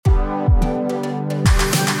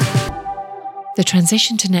The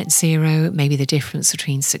transition to net zero may be the difference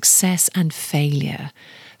between success and failure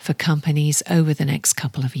for companies over the next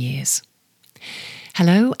couple of years.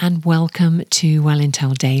 Hello and welcome to Well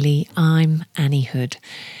Intel Daily. I'm Annie Hood.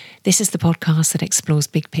 This is the podcast that explores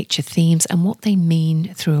big picture themes and what they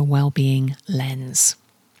mean through a well-being lens.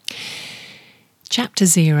 Chapter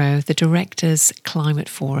Zero, the Directors Climate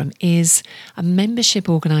Forum, is a membership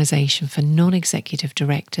organisation for non-executive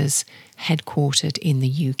directors headquartered in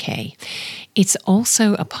the UK. It's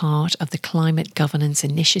also a part of the Climate Governance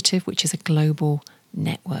Initiative, which is a global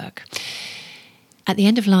network. At the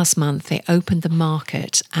end of last month, they opened the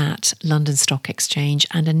market at London Stock Exchange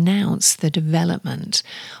and announced the development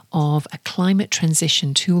of a climate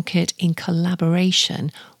transition toolkit in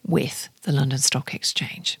collaboration with the London Stock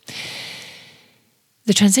Exchange.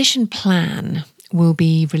 The transition plan will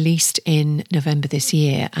be released in November this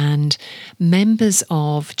year, and members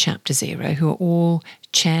of Chapter Zero, who are all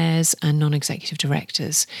chairs and non-executive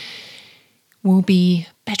directors, will be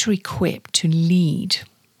better equipped to lead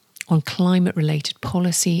on climate-related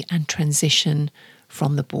policy and transition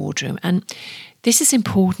from the boardroom. And this is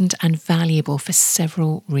important and valuable for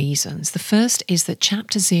several reasons. The first is that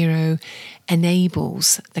Chapter Zero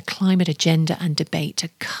enables the climate agenda and debate to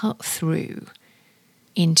cut through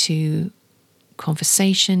into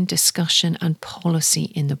conversation, discussion, and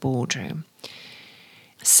policy in the boardroom.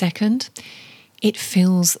 Second, it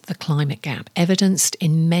fills the climate gap, evidenced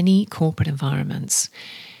in many corporate environments.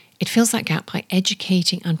 It fills that gap by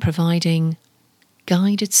educating and providing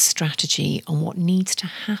guided strategy on what needs to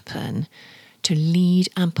happen to lead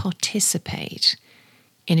and participate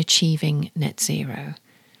in achieving net zero.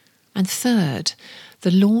 And third,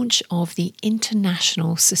 the launch of the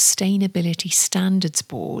International Sustainability Standards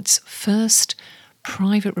Board's first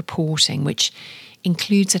private reporting, which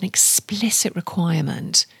includes an explicit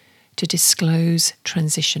requirement to disclose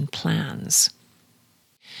transition plans.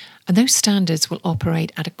 And those standards will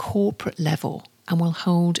operate at a corporate level and will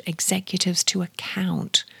hold executives to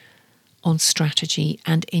account on strategy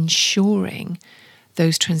and ensuring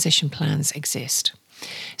those transition plans exist.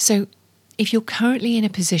 So if you're currently in a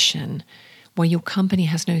position where your company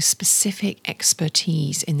has no specific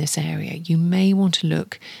expertise in this area, you may want to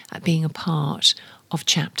look at being a part of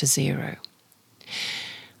Chapter Zero.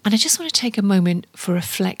 And I just want to take a moment for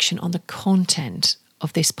reflection on the content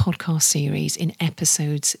of this podcast series in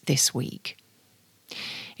episodes this week.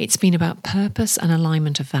 It's been about purpose and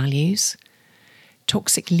alignment of values,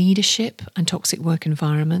 toxic leadership and toxic work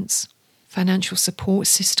environments, financial support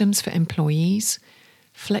systems for employees,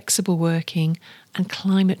 flexible working, and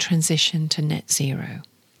climate transition to net zero.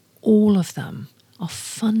 All of them are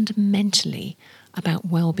fundamentally about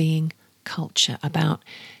well-being culture, about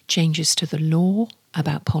changes to the law,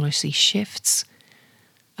 about policy shifts,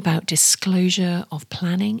 about disclosure of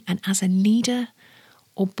planning. And as a leader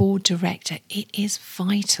or board director, it is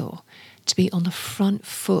vital to be on the front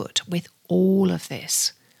foot with all of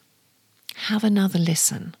this. Have another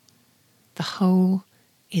listen. The whole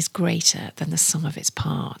is greater than the sum of its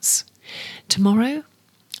parts. Tomorrow,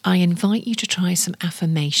 I invite you to try some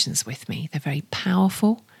affirmations with me. They're very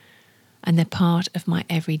powerful and they're part of my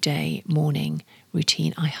everyday morning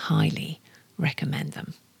routine. I highly recommend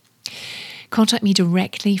them. Contact me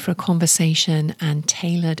directly for a conversation and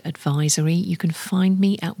tailored advisory. You can find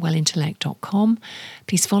me at wellintellect.com.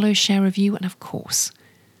 Please follow, share, review, and of course,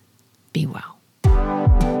 be well.